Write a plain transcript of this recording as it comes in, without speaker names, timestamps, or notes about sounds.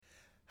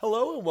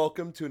Hello and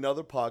welcome to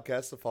another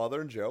podcast of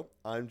Father and Joe.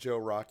 I'm Joe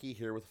Rocky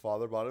here with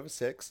Father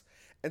Boniface.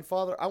 And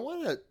Father, I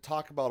want to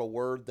talk about a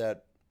word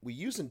that we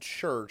use in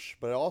church,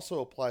 but it also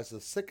applies to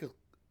the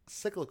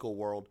cyclical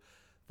world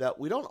that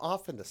we don't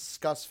often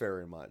discuss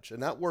very much,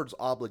 and that word's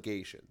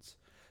obligations.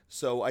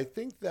 So I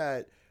think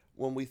that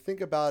when we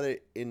think about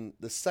it in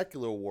the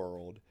secular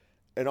world,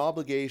 an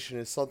obligation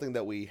is something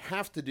that we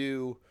have to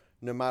do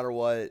no matter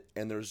what,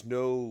 and there's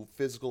no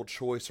physical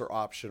choice or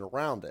option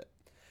around it.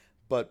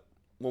 But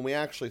when we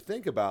actually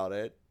think about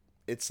it,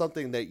 it's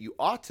something that you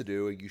ought to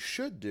do and you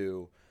should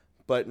do,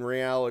 but in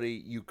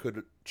reality, you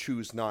could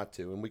choose not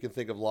to. And we can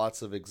think of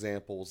lots of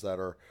examples that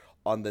are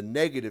on the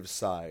negative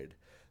side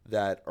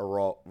that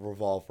are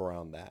revolve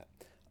around that.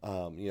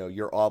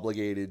 You're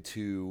obligated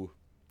to,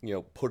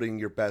 putting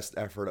your best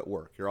effort at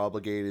work. You're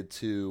obligated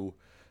to,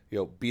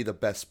 be the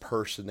best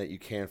person that you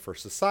can for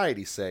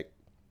society's sake.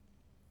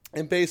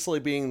 And basically,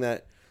 being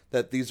that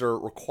these are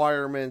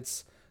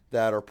requirements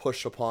that are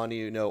pushed upon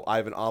you. I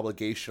have an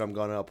obligation I'm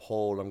going to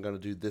uphold. I'm going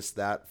to do this,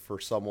 that for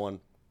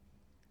someone,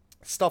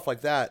 stuff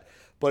like that.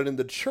 But in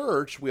the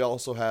church, we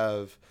also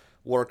have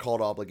what are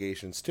called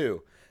obligations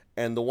too.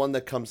 And the one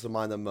that comes to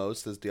mind the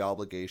most is the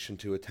obligation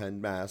to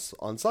attend Mass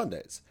on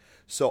Sundays.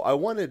 So I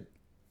want to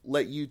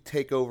let you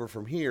take over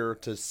from here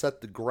to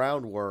set the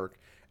groundwork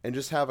and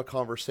just have a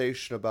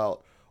conversation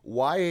about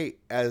why,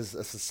 as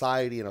a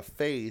society and a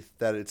faith,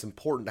 that it's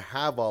important to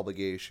have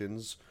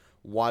obligations,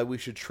 why we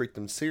should treat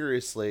them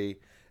seriously,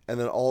 and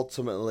then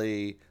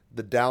ultimately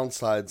the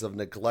downsides of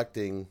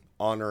neglecting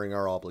honoring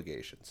our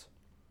obligations.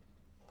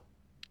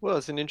 Well,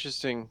 it's an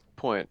interesting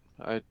point.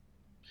 I'm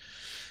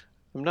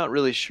not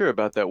really sure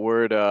about that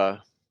word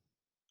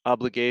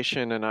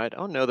obligation, and I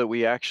don't know that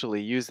we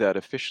actually use that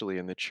officially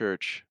in the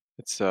church.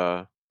 It's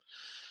an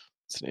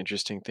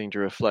interesting thing to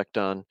reflect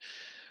on.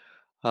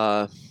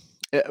 Uh,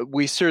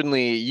 we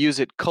certainly use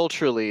it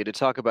culturally to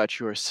talk about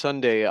your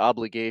Sunday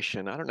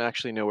obligation. I don't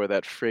actually know where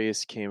that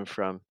phrase came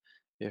from,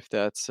 if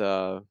that's,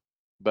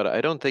 but I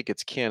don't think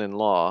it's canon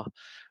law.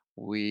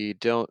 We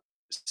don't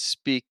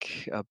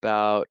speak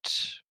about,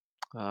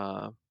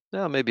 uh,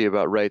 no, maybe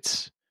about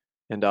rights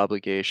and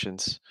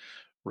obligations,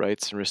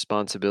 rights and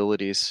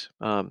responsibilities.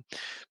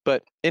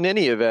 But in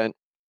any event,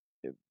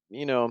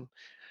 you know,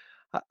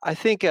 I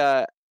think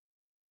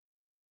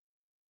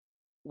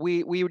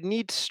we would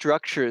need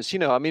structures.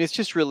 I mean, it's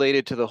just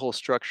related to the whole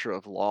structure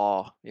of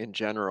law in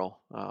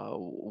general.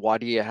 Why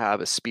do you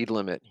have a speed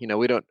limit?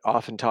 We don't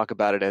often talk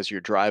about it as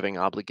your driving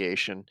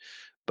obligation,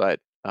 but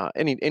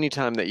any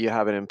time that you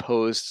have an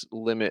imposed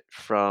limit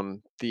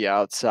from the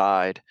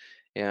outside,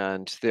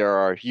 and there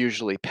are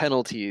usually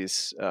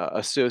penalties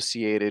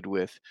associated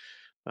with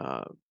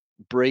uh,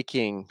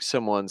 breaking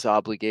someone's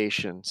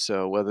obligation.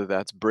 So whether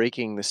that's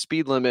breaking the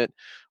speed limit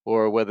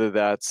or whether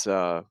that's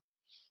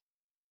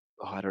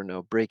I don't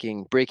know,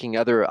 breaking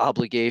other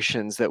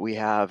obligations that we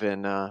have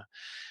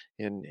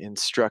in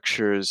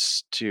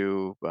structures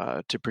to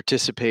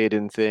participate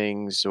in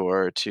things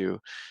or to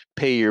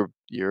pay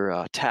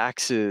your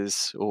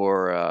taxes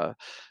or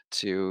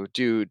to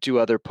do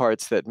other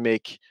parts that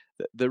make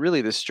the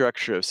really the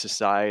structure of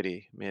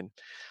society. I mean,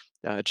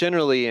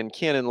 generally, in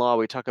canon law,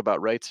 we talk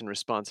about rights and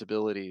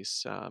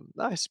responsibilities.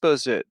 I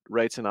suppose that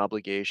rights and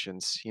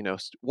obligations,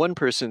 one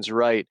person's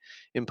right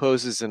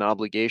imposes an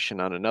obligation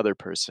on another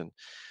person.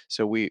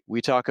 So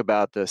we talk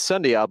about the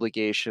Sunday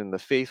obligation, the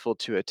faithful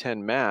to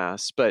attend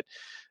Mass, but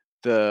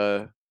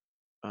the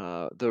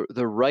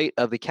the right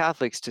of the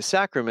Catholics to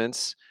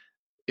sacraments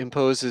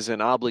imposes an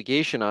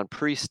obligation on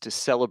priests to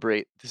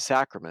celebrate the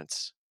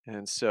sacraments.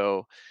 And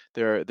so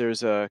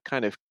there's a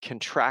kind of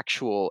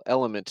contractual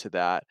element to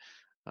that,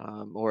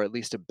 or at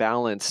least a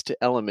balanced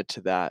element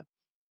to that.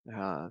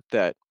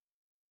 That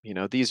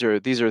these are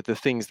the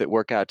things that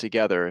work out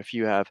together. If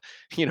you have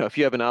if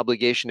you have an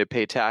obligation to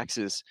pay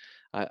taxes,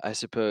 I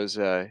suppose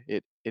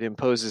it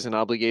imposes an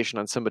obligation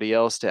on somebody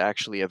else to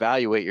actually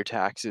evaluate your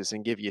taxes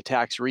and give you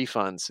tax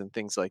refunds and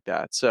things like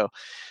that. So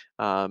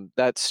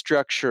that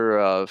structure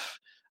of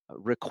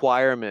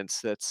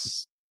requirements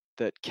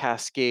that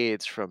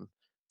cascades from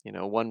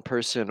one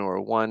person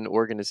or one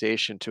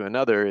organization to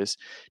another is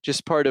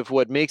just part of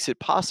what makes it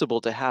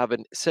possible to have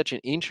such an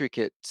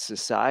intricate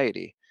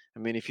society. I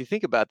mean, if you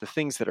think about the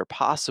things that are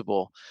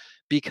possible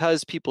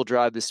because people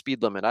drive the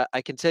speed limit,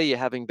 I can tell you,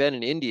 having been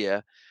in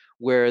India,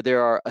 where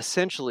there are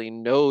essentially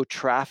no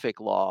traffic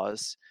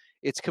laws,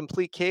 it's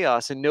complete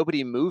chaos and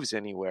nobody moves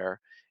anywhere.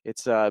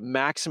 It's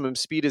maximum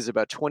speed is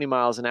about 20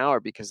 miles an hour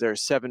because there are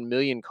 7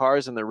 million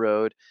cars on the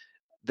road.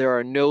 There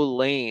are no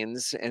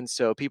lanes, and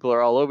so people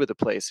are all over the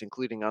place,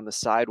 including on the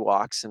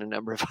sidewalks and a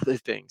number of other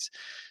things.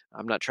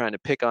 I'm not trying to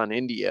pick on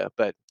India,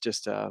 but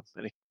just an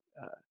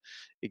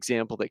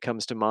example that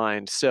comes to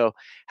mind. So,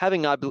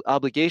 having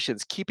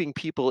obligations, keeping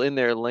people in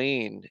their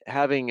lane,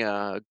 having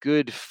a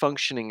good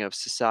functioning of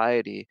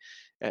society,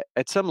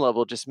 at some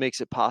level, just makes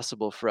it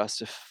possible for us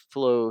to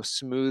flow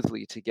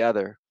smoothly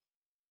together.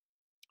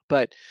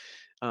 But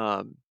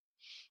um,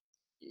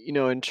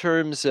 in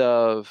terms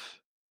of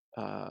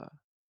uh,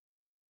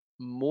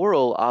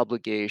 moral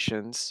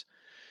obligations,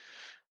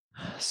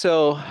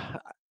 So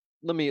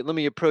let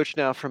me approach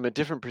now from a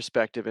different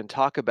perspective and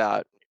talk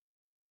about,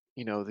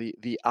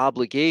 the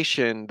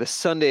obligation, the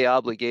Sunday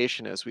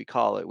obligation, as we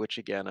call it, which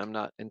again, I'm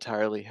not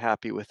entirely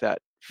happy with that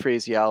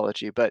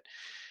phraseology, but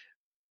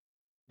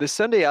the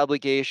Sunday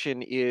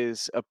obligation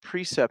is a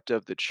precept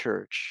of the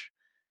church.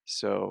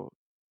 So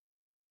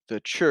the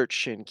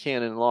church in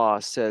canon law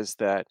says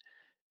that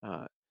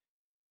uh,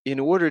 in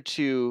order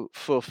to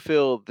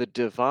fulfill the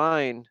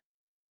divine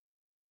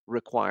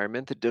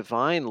requirement, the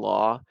divine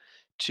law,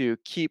 to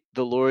keep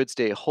the Lord's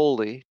Day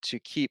holy, to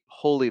keep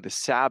holy the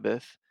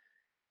Sabbath,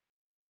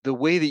 the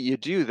way that you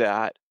do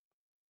that,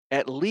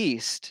 at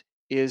least,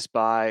 is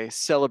by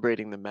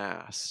celebrating the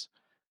Mass,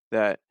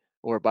 that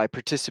or by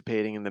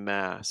participating in the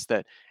Mass,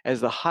 that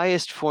as the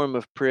highest form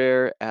of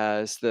prayer,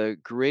 as the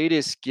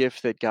greatest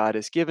gift that God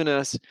has given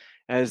us,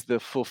 as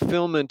the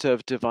fulfillment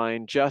of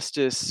divine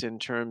justice in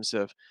terms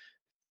of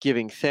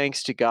giving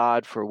thanks to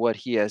God for what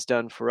he has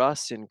done for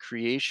us in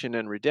creation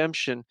and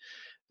redemption,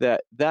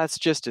 that's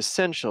just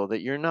essential,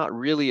 that you're not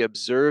really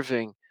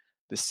observing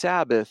the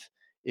Sabbath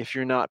if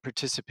you're not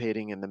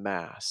participating in the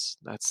Mass.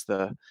 That's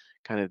the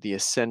kind of the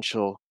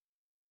essential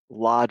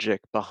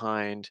logic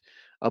behind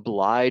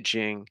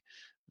obliging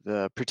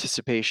the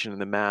participation in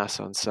the Mass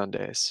on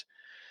Sundays.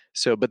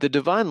 So, but the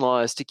divine law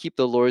is to keep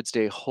the Lord's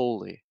Day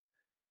holy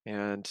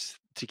and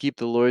to keep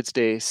the Lord's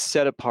Day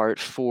set apart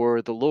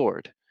for the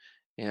Lord,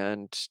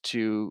 and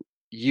to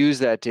use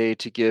that day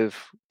to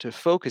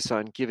focus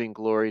on giving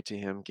glory to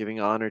him,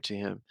 giving honor to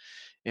him.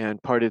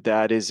 And part of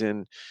that is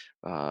in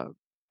uh,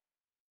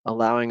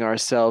 allowing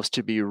ourselves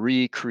to be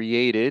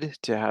recreated,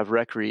 to have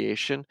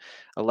recreation,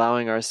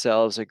 allowing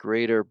ourselves a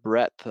greater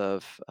breadth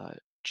of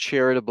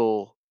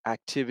charitable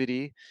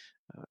activity,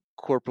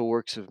 corporal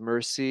works of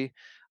mercy,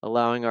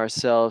 allowing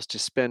ourselves to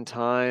spend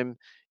time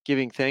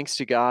giving thanks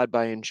to God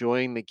by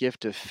enjoying the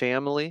gift of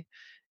family,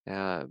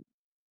 uh,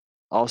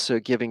 also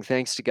giving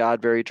thanks to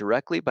God very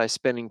directly by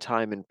spending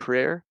time in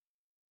prayer.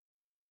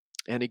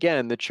 And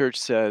again, the church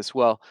says,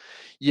 well,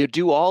 you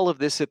do all of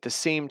this at the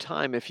same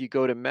time if you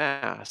go to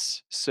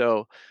Mass.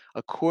 So,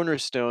 a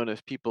cornerstone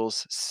of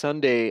people's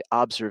Sunday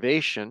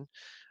observation,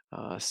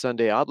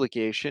 Sunday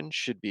obligation,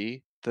 should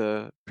be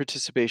the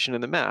participation in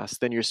the Mass.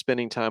 Then you're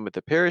spending time with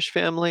the parish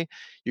family,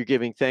 you're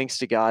giving thanks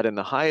to God in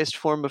the highest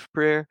form of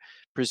prayer.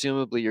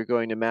 Presumably, you're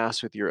going to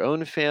Mass with your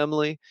own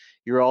family.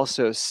 You're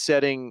also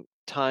setting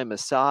time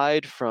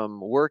aside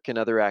from work and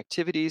other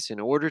activities in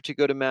order to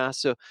go to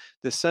Mass. So,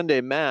 the Sunday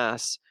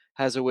Mass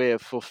has a way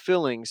of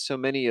fulfilling so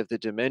many of the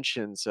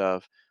dimensions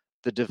of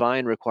the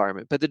divine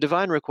requirement. But the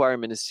divine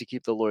requirement is to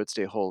keep the Lord's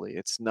Day holy.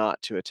 It's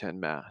not to attend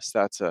Mass.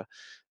 That's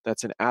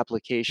an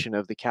application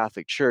of the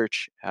Catholic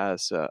Church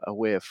as a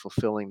way of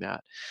fulfilling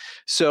that.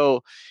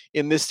 So,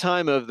 in this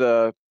time of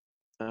the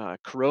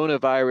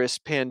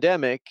coronavirus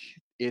pandemic,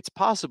 it's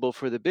possible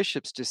for the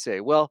bishops to say,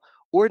 well,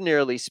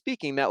 ordinarily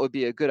speaking, that would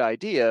be a good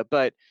idea,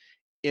 but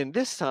in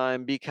this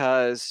time,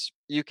 because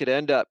you could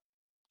end up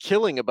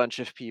killing a bunch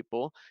of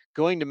people,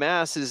 going to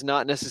Mass is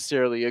not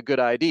necessarily a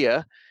good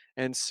idea.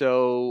 And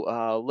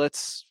so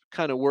let's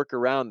kind of work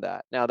around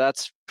that. Now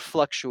that's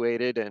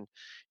fluctuated, and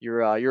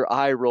your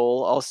eye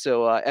roll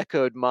also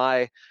echoed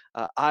my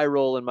eye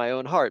roll in my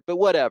own heart. But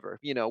whatever,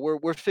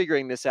 we're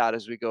figuring this out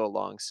as we go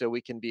along, so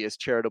we can be as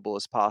charitable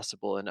as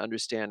possible in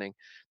understanding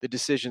the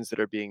decisions that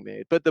are being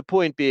made. But the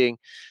point being,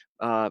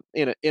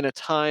 in a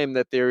time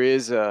that there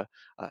is a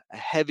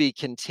heavy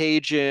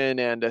contagion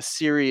and a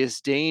serious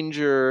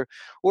danger,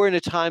 or in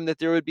a time that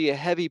there would be a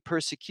heavy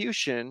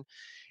persecution,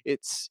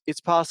 it's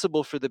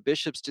possible for the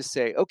bishops to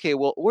say, okay,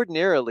 well,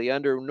 ordinarily,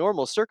 under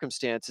normal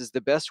circumstances,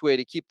 the best way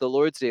to keep the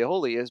Lord's Day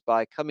holy is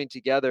by coming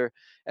together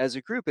as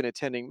a group and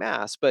attending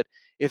Mass. But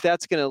if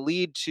that's going to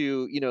lead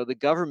to, the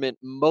government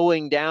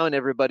mowing down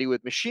everybody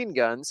with machine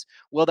guns,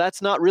 well,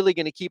 that's not really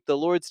going to keep the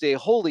Lord's Day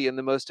holy in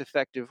the most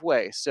effective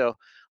way. So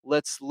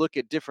let's look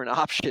at different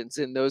options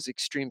in those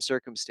extreme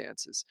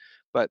circumstances.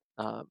 But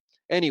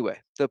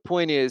anyway, the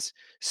point is,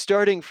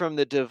 starting from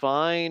the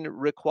divine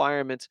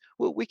requirements,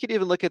 well, we could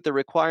even look at the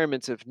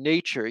requirements of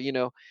nature.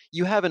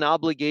 You have an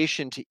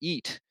obligation to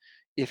eat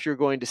if you're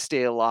going to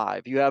stay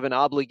alive. You have an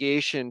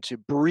obligation to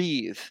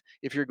breathe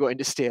if you're going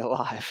to stay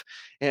alive.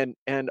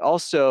 And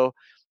also,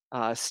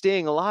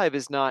 staying alive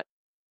is not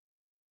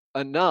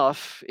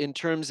enough in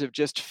terms of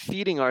just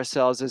feeding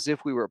ourselves as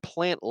if we were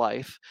plant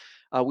life.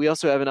 We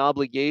also have an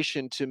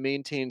obligation to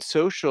maintain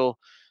social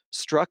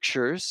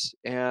structures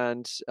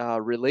and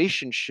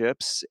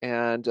relationships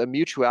and a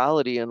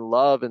mutuality and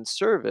love and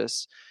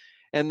service.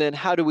 And then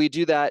how do we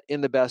do that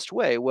in the best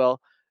way?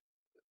 Well,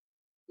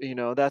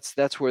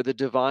 that's where the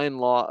divine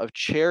law of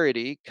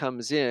charity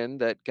comes in,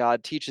 that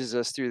God teaches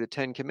us through the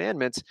Ten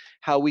Commandments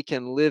how we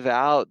can live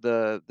out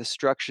the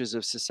structures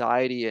of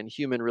society and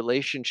human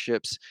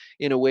relationships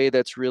in a way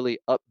that's really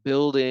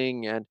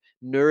upbuilding and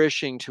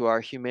nourishing to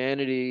our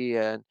humanity,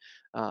 and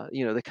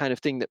the kind of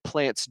thing that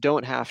plants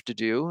don't have to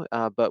do,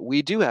 but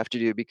we do have to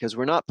do, because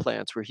we're not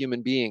plants, we're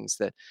human beings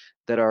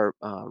that are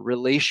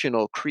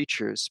relational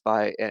creatures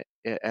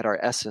at our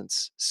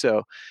essence.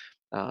 So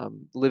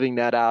living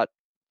that out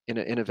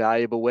in a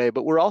valuable way.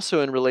 But we're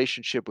also in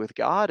relationship with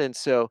God, and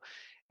so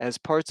as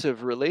parts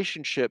of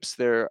relationships,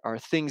 there are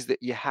things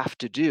that you have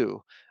to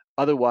do.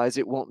 Otherwise,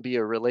 it won't be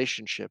a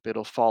relationship;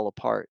 it'll fall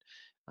apart.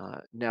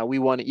 Now, we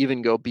want to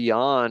even go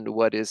beyond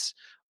what is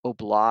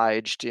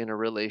obliged in a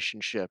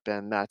relationship,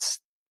 and that's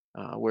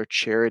where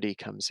charity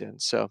comes in.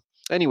 So,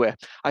 anyway,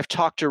 I've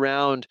talked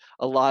around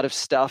a lot of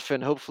stuff,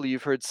 and hopefully,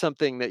 you've heard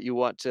something that you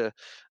want to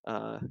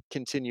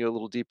continue a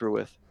little deeper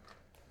with.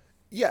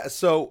 Yeah,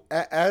 so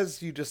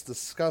as you just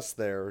discussed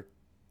there,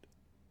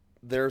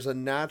 there's a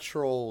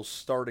natural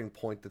starting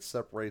point that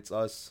separates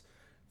us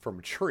from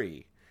a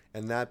tree,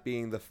 and that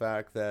being the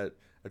fact that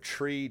a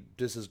tree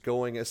just is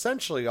going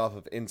essentially off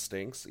of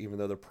instincts, even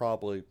though they're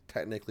probably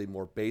technically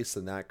more base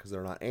than that because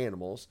they're not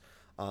animals.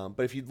 But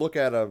if you look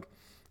at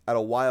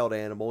a wild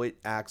animal, it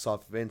acts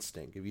off of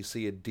instinct. If you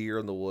see a deer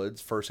in the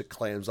woods, first it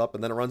clams up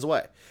and then it runs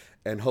away,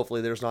 and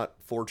hopefully there's not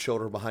four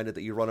children behind it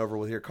that you run over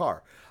with your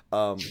car.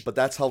 But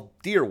that's how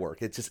deer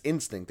work. It's just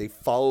instinct. They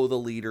follow the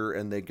leader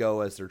and they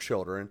go as their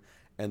children,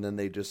 and then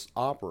they just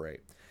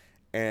operate.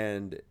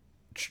 And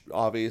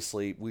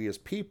obviously, we as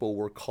people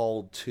were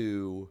called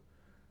to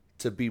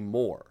be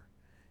more.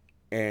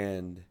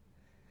 And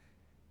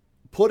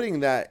putting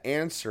that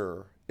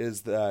answer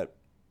is that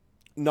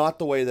not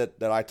the way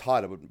that I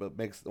taught it, but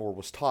makes or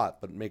was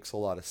taught, but makes a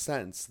lot of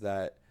sense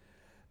that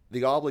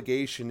the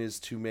obligation is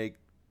to make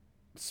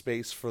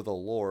space for the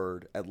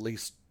Lord at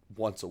least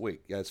once a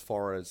week, as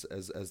far as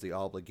the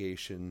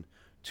obligation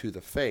to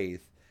the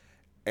faith.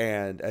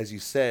 And as you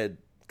said,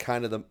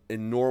 kind of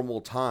in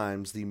normal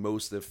times, the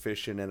most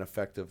efficient and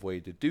effective way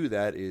to do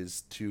that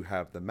is to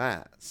have the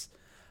Mass.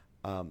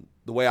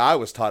 The way I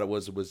was taught it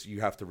was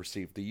you have to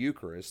receive the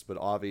Eucharist, but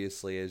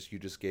obviously, as you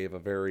just gave a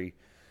very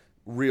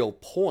real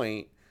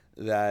point,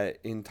 that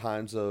in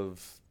times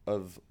of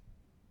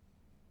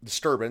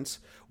disturbance,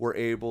 we're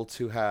able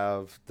to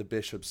have the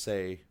bishop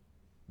say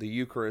the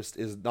Eucharist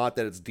is not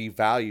that it's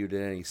devalued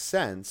in any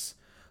sense,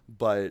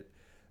 but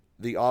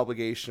the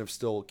obligation of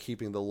still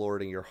keeping the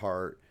Lord in your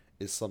heart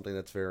is something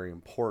that's very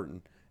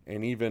important.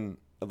 And even,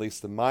 at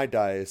least in my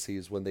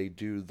diocese, when they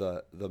do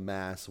the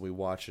Mass and we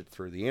watch it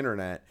through the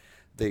internet,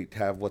 they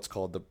have what's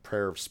called the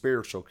prayer of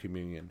spiritual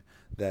communion,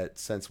 that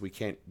since we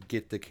can't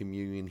get the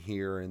communion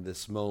here in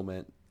this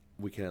moment,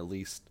 we can at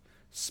least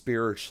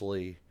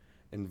spiritually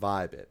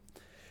imbibe it.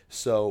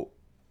 So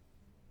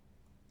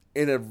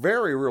in a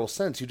very real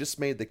sense, you just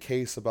made the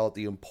case about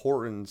the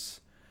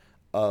importance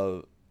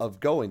of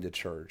going to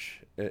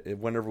church.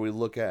 Whenever we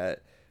look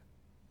at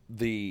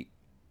the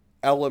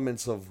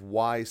elements of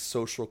why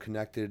social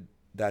connected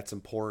that's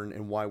important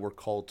and why we're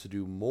called to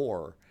do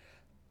more.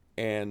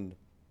 And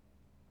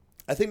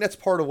I think that's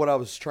part of what I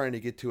was trying to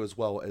get to as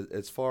well,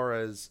 as far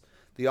as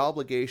the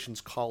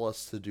obligations call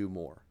us to do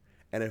more.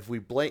 And if we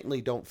blatantly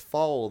don't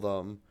follow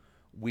them,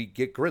 we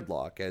get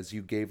gridlock, as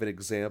you gave an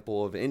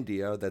example of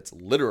India that's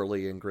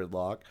literally in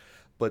gridlock.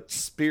 But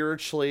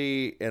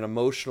spiritually and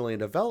emotionally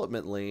and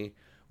developmentally,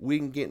 we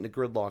can get into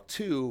gridlock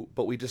too,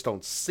 but we just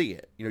don't see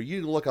it. You know,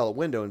 you can look out the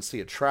window and see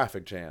a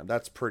traffic jam.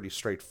 That's pretty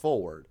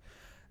straightforward.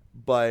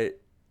 But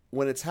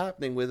when it's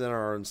happening within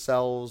our own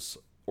selves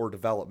or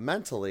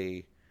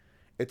developmentally,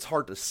 it's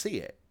hard to see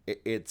it.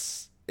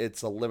 It's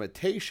a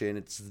limitation.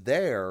 It's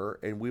there,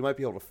 and we might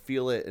be able to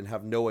feel it and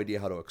have no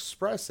idea how to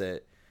express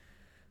it,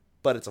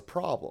 but it's a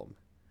problem.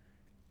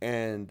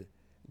 And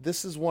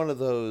this is one of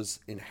those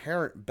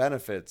inherent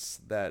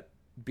benefits that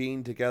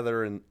being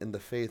together in the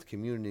faith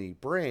community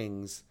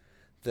brings,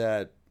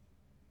 that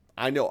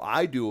I know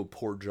I do a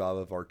poor job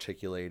of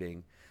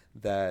articulating,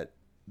 that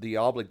the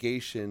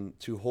obligation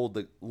to hold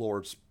the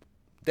Lord's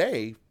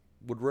Day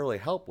would really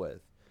help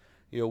with.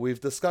 You know,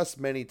 we've discussed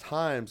many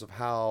times of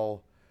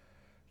how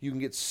you can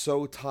get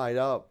so tied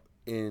up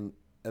in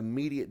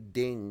immediate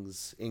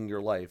dings in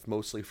your life,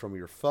 mostly from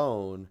your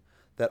phone,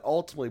 that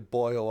ultimately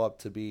boil up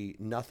to be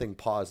nothing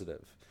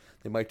positive.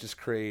 They might just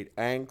create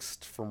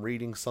angst from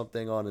reading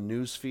something on a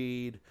news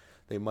feed.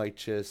 They might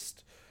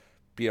just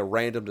be a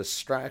random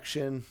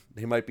distraction.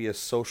 They might be a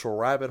social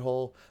rabbit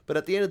hole. But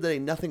at the end of the day,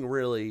 nothing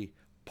really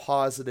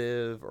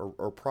positive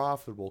or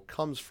profitable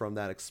comes from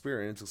that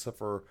experience except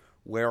for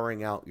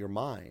wearing out your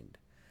mind.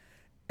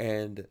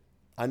 And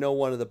I know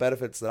one of the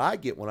benefits that I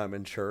get when I'm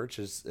in church,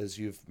 is, as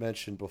you've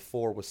mentioned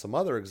before with some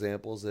other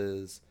examples,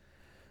 is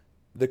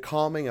the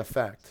calming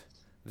effect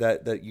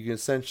that you can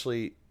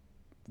essentially,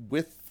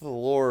 with the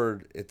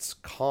Lord, it's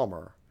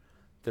calmer.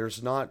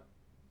 He's not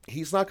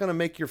going to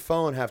make your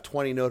phone have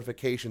 20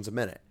 notifications a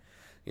minute.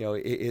 You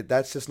know,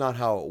 that's just not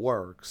how it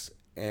works.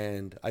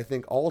 And I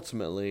think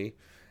ultimately,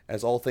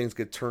 as all things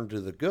get turned to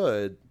the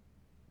good,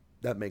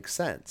 that makes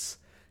sense.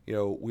 You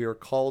know, we are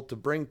called to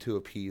bring to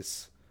a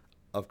peace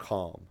of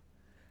calm.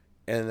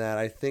 And that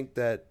I think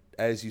that,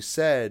 as you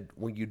said,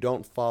 when you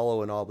don't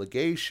follow an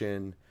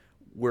obligation,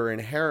 we're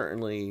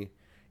inherently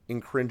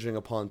infringing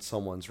upon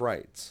someone's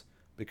rights,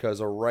 because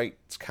a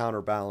right's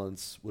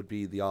counterbalance would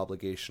be the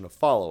obligation to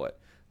follow it.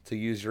 To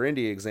use your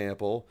India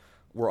example,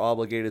 we're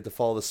obligated to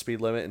follow the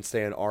speed limit and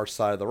stay on our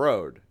side of the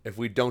road. If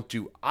we don't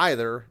do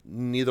either,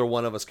 neither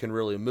one of us can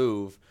really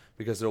move,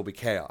 because there'll be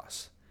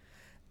chaos.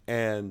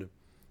 And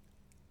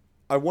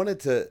I wanted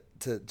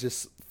to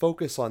just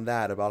focus on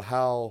that, about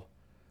how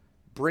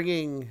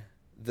bringing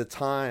the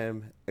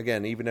time,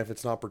 again, even if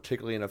it's not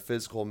particularly in a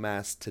physical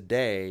mass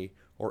today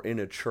or in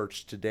a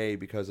church today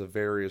because of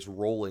various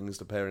rollings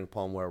depending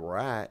upon where we're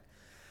at,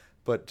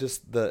 but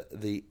just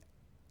the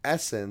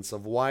essence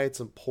of why it's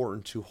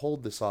important to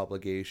hold this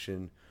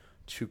obligation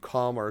to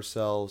calm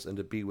ourselves and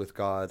to be with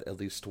God at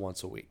least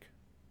once a week.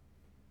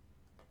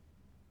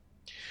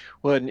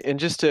 Well, and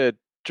just to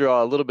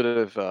draw a little bit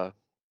of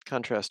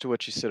contrast to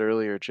what you said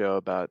earlier, Joe,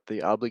 about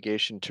the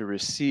obligation to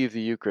receive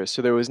the Eucharist.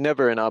 So there was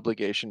never an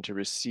obligation to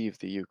receive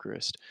the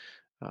Eucharist.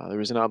 There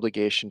was an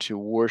obligation to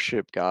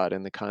worship God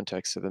in the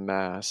context of the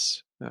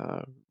Mass.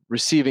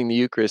 Receiving the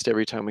Eucharist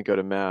every time we go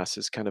to Mass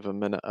is kind of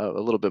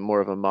a little bit more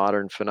of a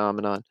modern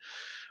phenomenon.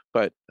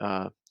 But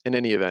in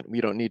any event,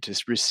 we don't need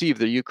to receive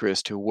the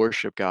Eucharist to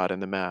worship God in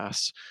the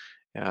Mass.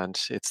 And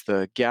it's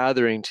the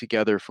gathering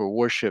together for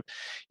worship.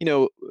 You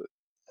know,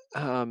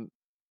 um,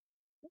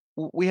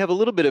 we have a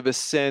little bit of a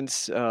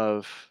sense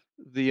of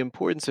the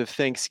importance of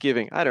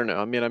Thanksgiving. I don't know.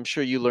 I mean, I'm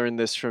sure you learned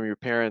this from your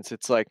parents.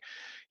 It's like,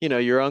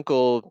 your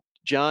Uncle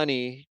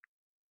Johnny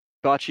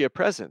bought you a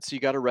present, so you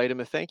got to write him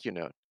a thank you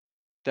note.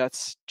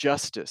 That's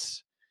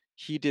justice.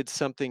 He did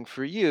something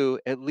for you.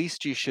 At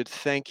least you should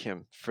thank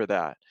him for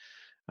that.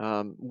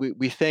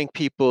 We thank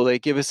people. They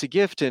give us a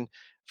gift, and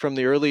from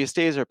the earliest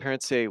days, our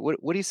parents say, "What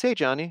do you say,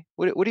 Johnny?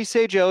 What do you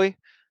say, Joey?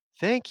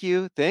 Thank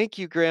you,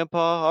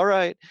 Grandpa. All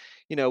right."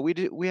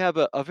 We have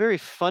a very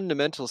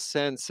fundamental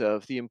sense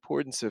of the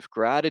importance of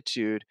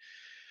gratitude.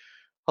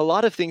 A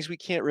lot of things we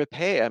can't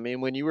repay. I mean,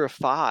 when you were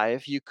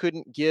 5, you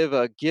couldn't give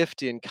a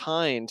gift in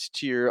kind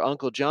to your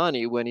Uncle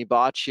Johnny when he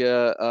bought you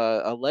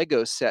a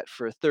Lego set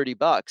for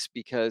 $30,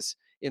 because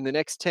in the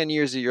next 10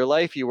 years of your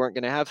life, you weren't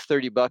going to have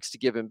 $30 to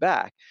give him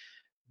back.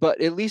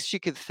 But at least you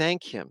could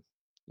thank him.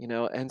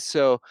 And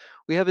so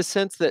we have a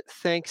sense that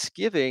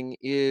Thanksgiving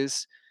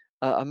is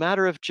a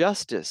matter of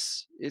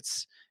justice.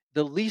 It's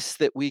the least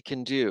that we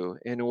can do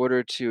in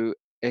order to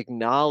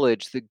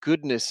acknowledge the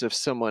goodness of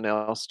someone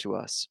else to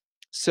us.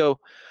 So,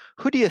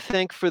 who do you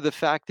thank for the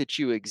fact that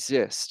you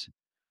exist?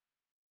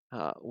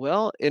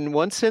 Well, in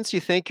one sense,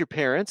 you thank your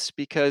parents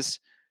because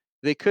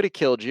they could have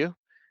killed you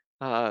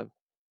uh,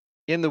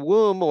 in the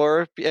womb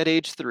or at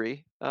age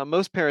 3.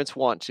 Most parents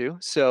want to.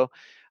 So,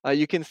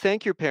 you can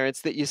thank your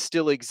parents that you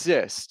still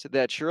exist,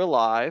 that you're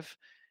alive,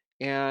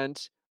 and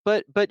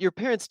but your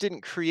parents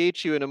didn't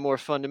create you in a more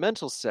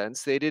fundamental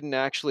sense. They didn't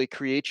actually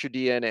create your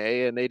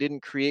DNA, and they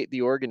didn't create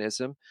the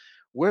organism.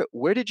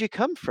 Where did you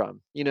come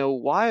from?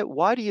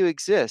 Why do you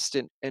exist,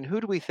 and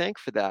who do we thank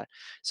for that?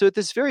 So at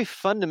this very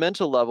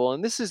fundamental level,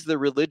 and this is the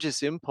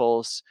religious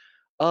impulse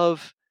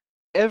of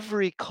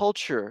every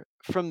culture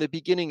from the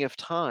beginning of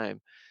time,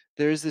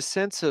 there's this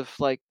sense of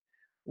like,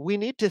 we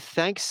need to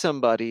thank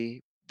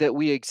somebody that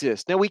we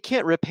exist. Now we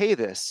can't repay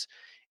this.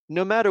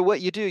 No matter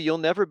what you do, you'll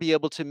never be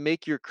able to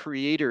make your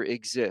creator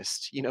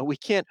exist.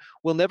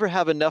 We'll never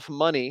have enough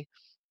money.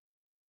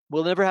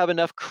 We'll never have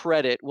enough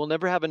credit. We'll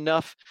never have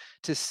enough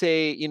to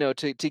say,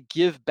 to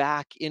give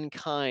back in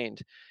kind.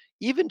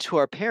 Even to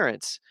our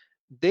parents,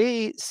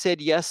 they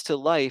said yes to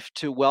life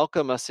to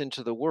welcome us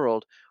into the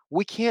world.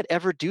 We can't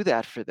ever do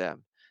that for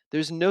them.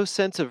 There's no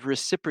sense of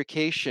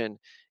reciprocation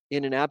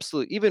in an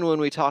absolute, even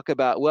when we talk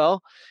about,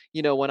 well,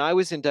 when I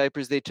was in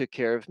diapers, they took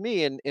care of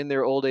me, and in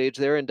their old age,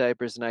 they're in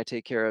diapers and I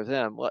take care of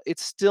them. Well,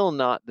 it's still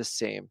not the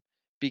same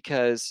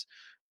because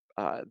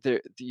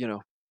they're,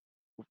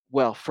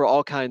 well, for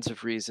all kinds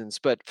of reasons,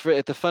 but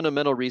at the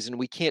fundamental reason,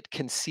 we can't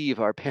conceive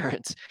our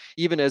parents,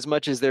 even as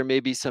much as there may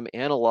be some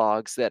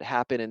analogs that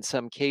happen in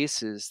some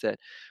cases that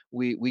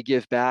we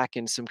give back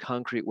in some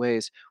concrete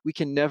ways. We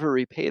can never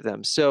repay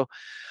them. So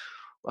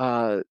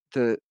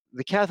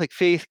the Catholic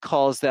faith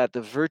calls that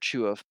the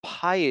virtue of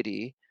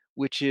piety,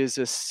 which is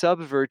a sub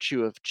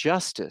virtue of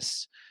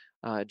justice.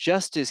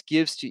 Justice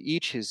gives to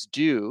each his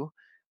due.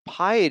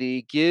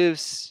 Piety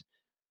gives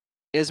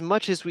as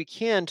much as we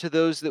can to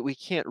those that we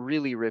can't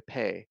really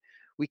repay.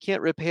 We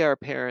can't repay our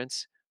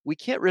parents. We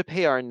can't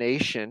repay our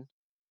nation.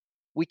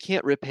 We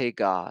can't repay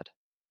God.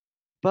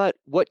 But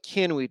what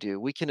can we do?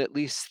 We can at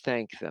least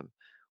thank them.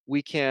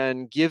 We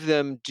can give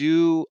them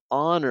due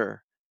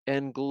honor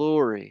and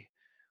glory.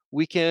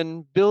 We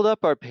can build up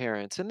our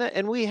parents,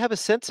 and we have a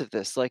sense of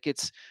this. Like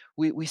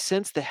we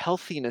sense the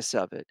healthiness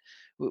of it.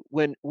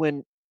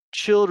 When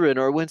children,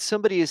 or when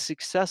somebody is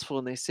successful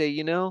and they say,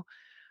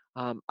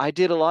 I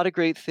did a lot of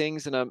great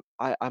things, and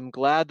I'm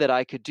glad that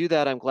I could do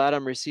that. I'm glad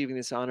I'm receiving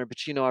this honor, but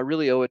I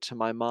really owe it to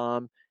my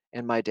mom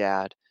and my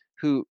dad,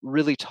 who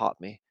really taught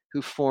me,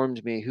 who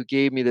formed me, who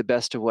gave me the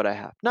best of what I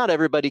have. Not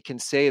everybody can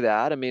say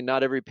that. I mean,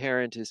 not every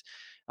parent is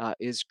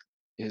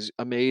is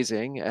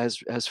amazing,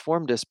 has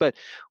formed us, but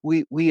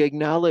we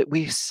acknowledge,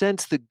 we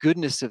sense the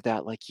goodness of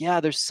that, like, yeah,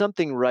 there's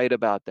something right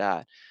about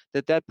that,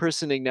 that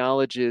person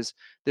acknowledges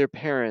their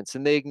parents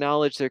and they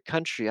acknowledge their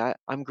country.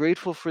 I'm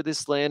grateful for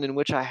this land in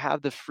which I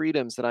have the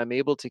freedoms, that I'm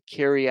able to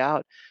carry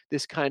out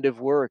this kind of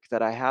work,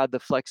 that I had the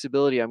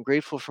flexibility. I'm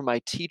grateful for my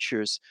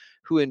teachers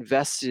who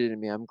invested in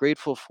me. I'm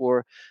grateful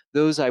for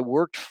those I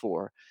worked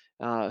for,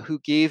 who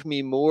gave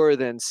me more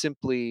than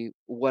simply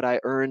what I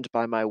earned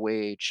by my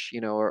wage,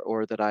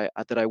 or that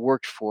I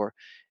worked for,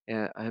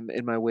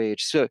 in my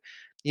wage. So,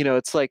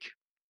 it's like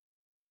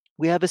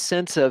we have a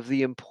sense of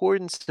the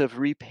importance of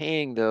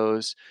repaying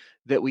those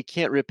that we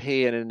can't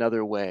repay in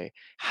another way.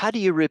 How do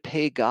you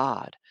repay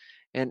God?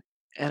 And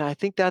and I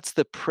think that's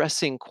the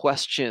pressing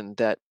question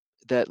that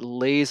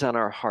lays on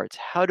our hearts.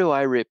 How do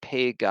I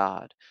repay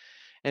God?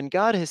 And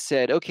God has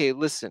said, okay,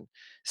 listen,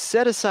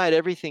 set aside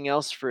everything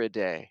else for a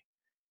day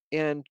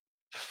and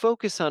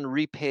focus on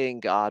repaying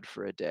God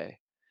for a day.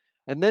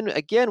 And then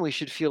again, we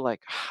should feel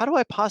like, how do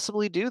I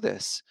possibly do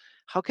this?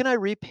 How can I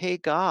repay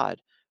God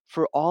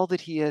for all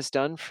that he has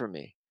done for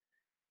me?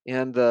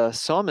 And the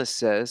psalmist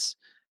says,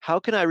 how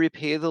can I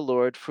repay the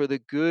Lord for the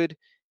good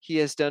he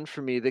has done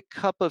for me? The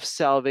cup of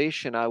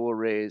salvation I will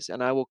raise,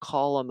 and I will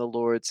call on the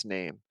Lord's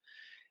name.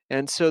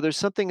 And so there's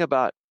something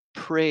about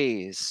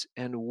praise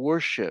and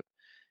worship.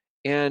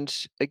 And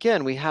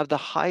again, we have the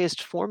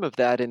highest form of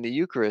that in the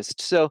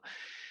Eucharist. So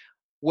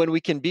when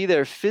we can be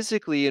there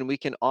physically and we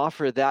can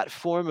offer that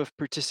form of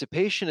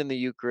participation in the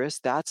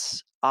Eucharist,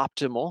 that's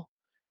optimal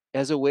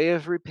as a way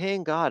of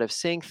repaying God, of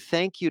saying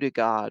thank you to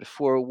God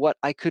for what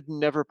I could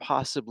never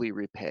possibly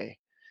repay.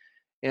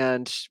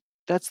 And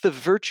that's the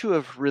virtue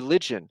of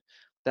religion.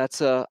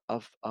 That's a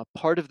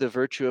part of the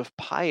virtue of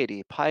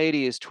piety.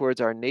 Piety is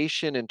towards our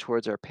nation and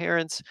towards our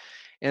parents.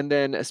 And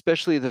then,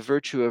 especially, the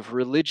virtue of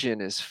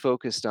religion is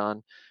focused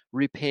on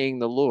repaying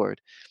the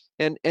Lord.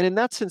 And in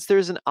that sense,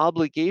 there's an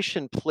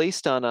obligation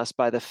placed on us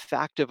by the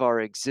fact of our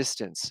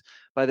existence,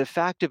 by the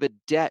fact of a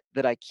debt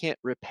that I can't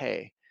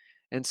repay.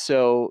 And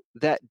so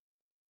that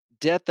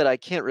debt that I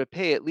can't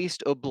repay at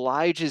least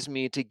obliges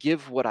me to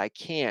give what I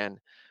can.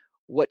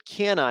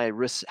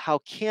 How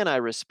can I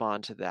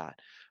respond to that?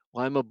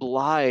 Well, I'm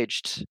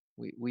obliged.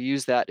 We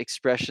use that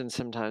expression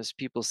sometimes.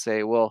 People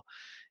say, well,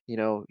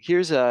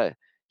 here's a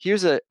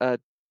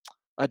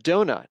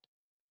donut.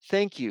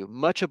 Thank you,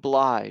 much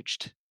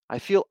obliged. I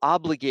feel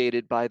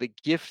obligated by the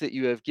gift that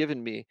you have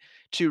given me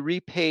to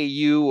repay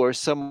you or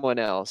someone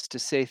else, to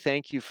say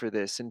thank you for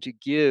this and to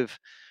give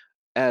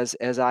as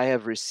I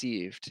have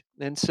received.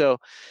 And so,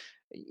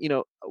 you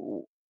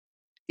know,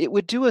 it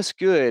would do us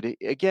good,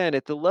 again,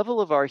 at the level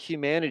of our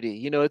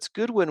humanity. It's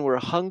good when we're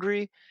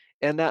hungry,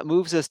 and that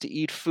moves us to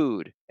eat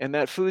food, and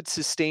that food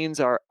sustains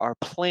our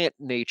plant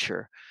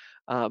nature.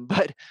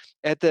 But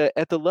at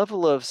the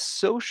level of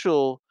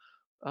social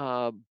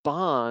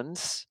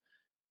bonds,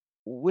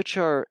 which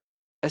are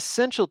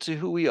essential to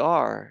who we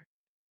are,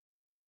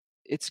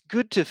 it's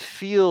good to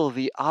feel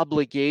the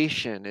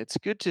obligation. It's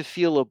good to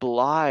feel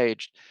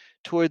obliged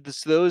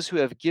towards those who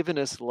have given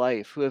us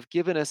life, who have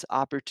given us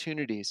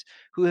opportunities,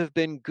 who have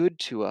been good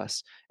to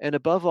us, and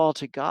above all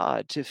to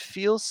God, to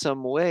feel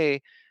some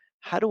way.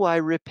 How do I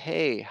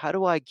repay? How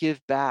do I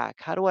give back?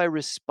 How do I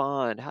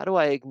respond? How do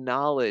I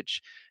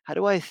acknowledge? How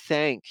do I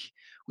thank?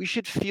 We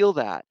should feel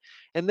that.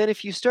 And then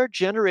if you start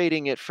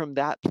generating it from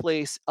that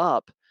place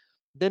up,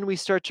 then we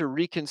start to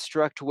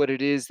reconstruct what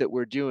it is that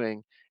we're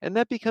doing, and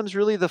that becomes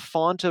really the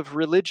font of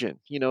religion.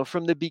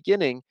 From the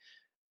beginning,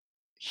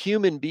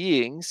 human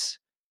beings,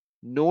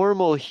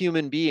 normal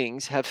human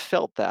beings, have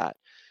felt that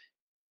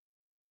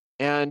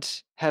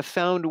and have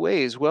found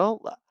ways.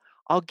 Well,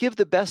 I'll give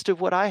the best of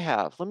what I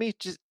have. Let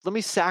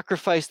me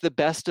sacrifice the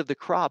best of the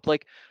crop.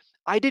 Like,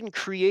 I didn't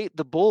create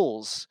the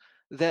bulls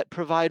that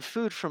provide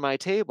food for my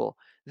table.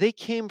 They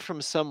came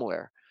from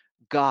somewhere.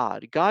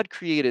 God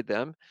created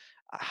them.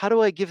 How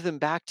do I give them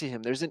back to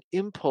him? There's an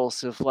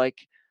impulse of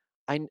like,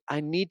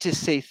 I need to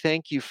say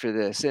thank you for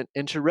this,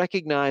 and to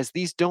recognize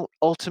these don't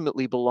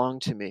ultimately belong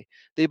to me.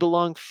 They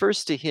belong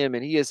first to him,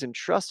 and he has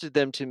entrusted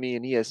them to me,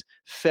 and he has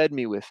fed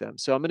me with them.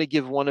 So I'm going to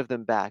give one of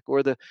them back.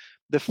 Or the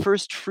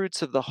first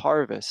fruits of the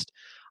harvest.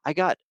 I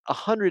got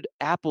 100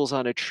 apples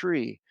on a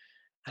tree,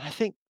 and I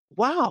think,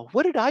 wow,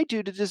 what did I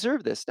do to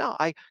deserve this? Now,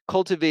 I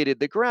cultivated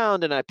the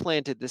ground and I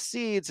planted the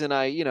seeds, and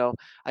I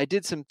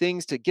did some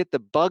things to get the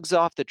bugs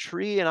off the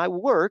tree, and I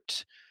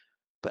worked,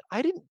 but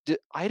I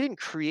didn't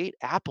create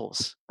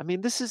apples. I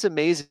mean, this is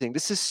amazing.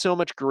 This is so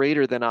much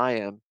greater than I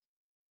am.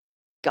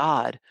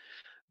 God,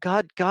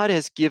 God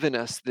has given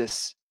us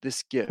this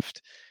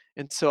gift.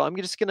 And so I'm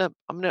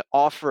gonna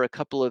offer a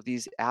couple of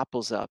these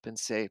apples up and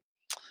say,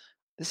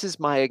 this is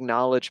my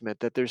acknowledgement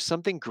that there's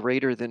something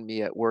greater than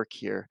me at work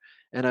here,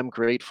 and I'm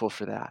grateful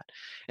for that.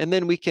 And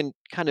then we can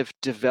kind of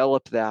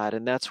develop that,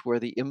 and that's where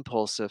the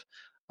impulse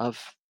of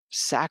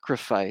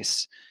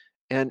sacrifice,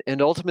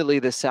 and ultimately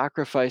the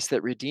sacrifice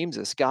that redeems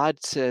us. God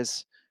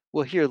says,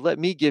 well, here, let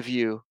me give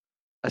you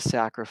a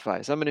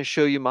sacrifice. I'm going to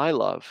show you my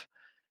love.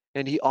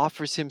 And he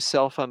offers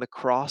himself on the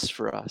cross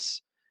for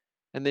us.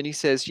 And then he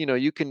says,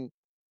 you can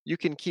You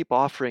can keep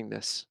offering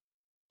this.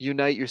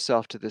 Unite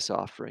yourself to this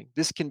offering.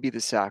 This can be the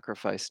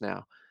sacrifice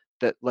now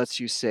that lets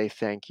you say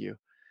thank you,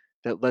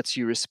 that lets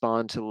you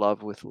respond to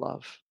love with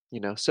love.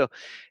 So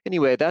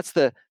anyway, that's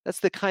the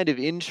kind of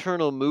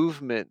internal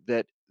movement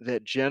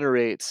that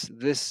generates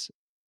this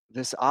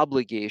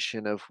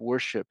obligation of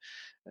worship.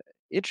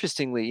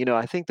 Interestingly,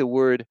 I think the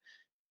word,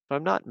 if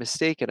I'm not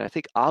mistaken, I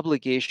think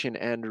obligation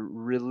and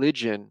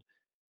religion,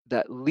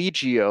 that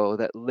legio,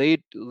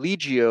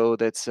 legio,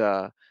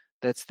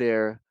 that's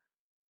there,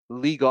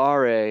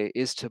 ligare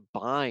is to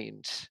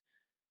bind,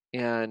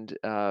 and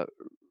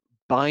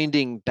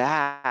binding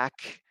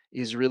back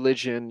is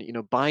religion.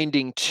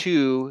 Binding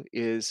to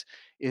is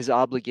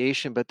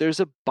obligation, but there's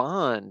a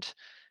bond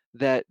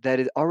that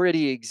it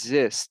already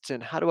exists.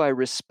 And how do I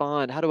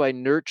respond? How do I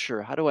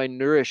nurture? How do I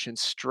nourish and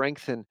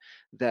strengthen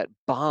that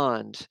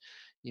bond?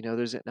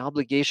 There's an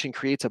obligation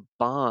creates a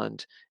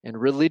bond, and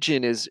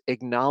religion is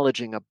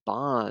acknowledging a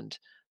bond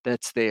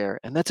that's there,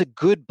 and that's a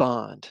good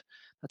bond.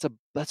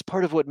 That's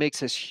part of what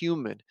makes us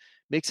human,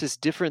 makes us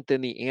different than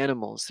the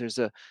animals.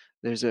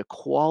 There's a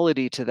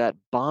quality to that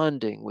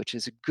bonding, which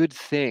is a good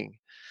thing.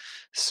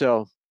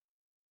 So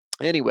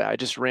anyway, I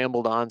just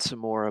rambled on some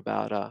more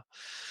about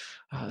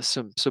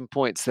some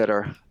points that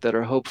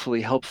are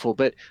hopefully helpful.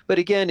 But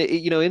again,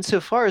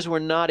 insofar as we're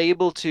not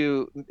able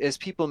to, as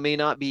people may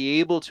not be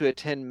able to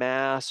attend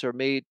mass, or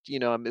that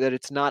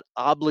it's not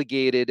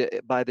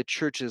obligated by the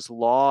church's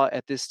law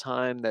at this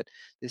time, that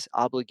this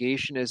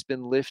obligation has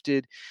been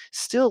lifted,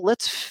 still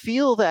let's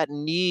feel that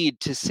need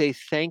to say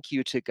thank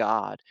you to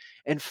God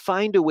and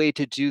find a way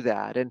to do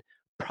that. And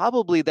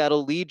probably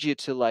that'll lead you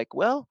to, like,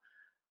 well,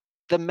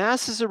 the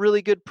mass is a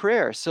really good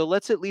prayer, so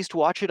let's at least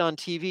watch it on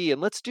TV, and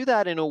let's do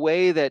that in a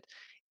way that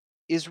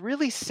is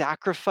really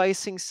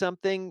sacrificing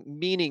something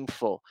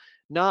meaningful,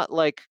 not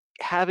like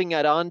having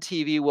it on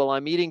TV while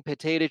I'm eating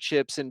potato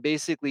chips and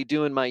basically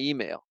doing my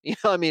email.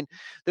 I mean,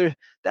 there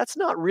that's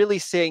not really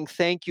saying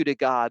thank you to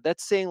God.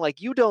 That's saying,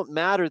 like, you don't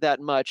matter that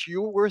much.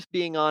 You're worth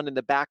being on in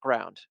the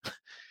background.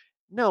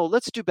 No,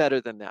 let's do better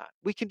than that.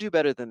 We can do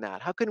better than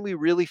that. How can we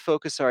really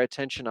focus our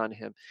attention on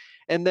him?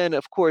 And then,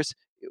 of course,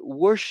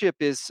 worship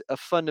is a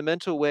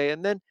fundamental way.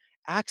 And then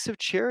acts of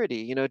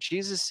charity.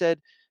 Jesus said,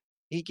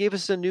 he gave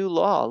us a new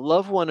law: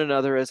 love one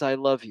another as I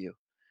love you.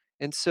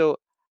 And so,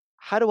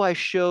 how do I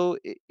show,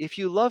 if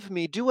you love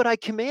me, do what I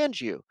command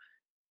you,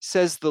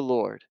 says the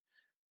Lord?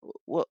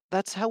 Well,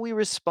 that's how we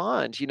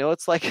respond.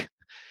 It's like,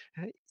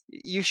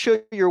 you show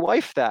your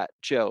wife that,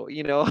 Joe,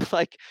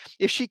 like,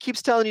 if she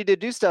keeps telling you to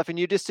do stuff and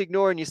you just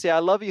ignore and you say, I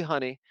love you,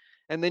 honey,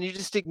 and then you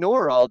just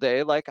ignore her all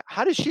day, like,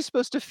 how is she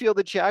supposed to feel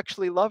that you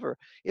actually love her?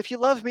 If you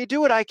love me, do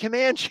what I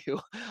command you.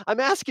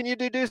 I'm asking you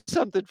to do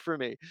something for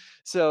me.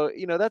 So,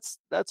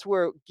 that's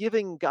where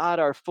giving God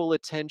our full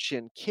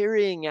attention,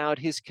 carrying out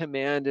his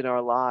command in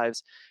our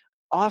lives,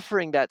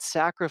 offering that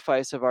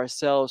sacrifice of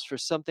ourselves for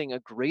something, a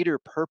greater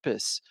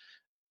purpose,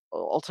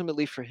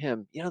 ultimately for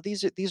him.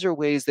 These are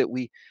ways that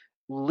we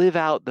live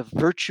out the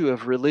virtue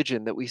of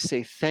religion, that we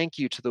say thank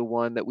you to the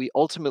one that we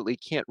ultimately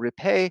can't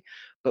repay,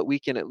 but we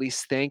can at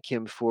least thank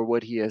him for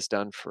what he has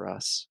done for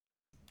us.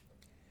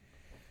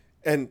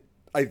 And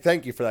I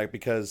thank you for that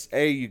because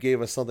A, you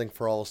gave us something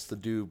for all us to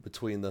do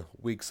between the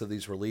weeks of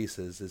these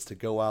releases, is to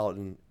go out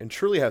and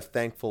truly have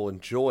thankful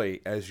and joy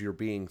as you're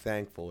being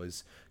thankful.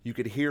 As you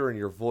could hear in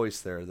your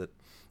voice there that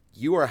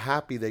you are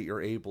happy that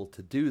you're able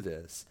to do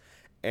this.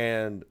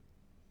 And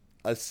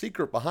a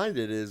secret behind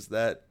it is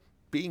that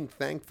being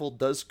thankful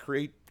does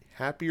create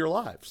happier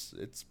lives.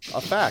 It's a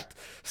fact.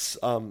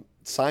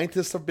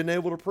 Scientists have been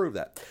able to prove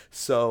that.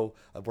 So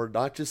we're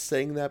not just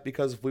saying that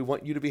because we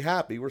want you to be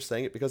happy. We're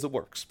saying it because it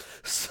works.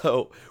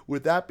 So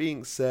with that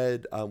being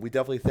said, we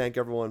definitely thank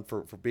everyone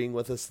for being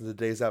with us in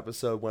today's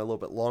episode. Went a little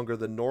bit longer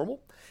than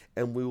normal,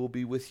 and we will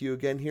be with you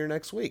again here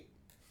next week.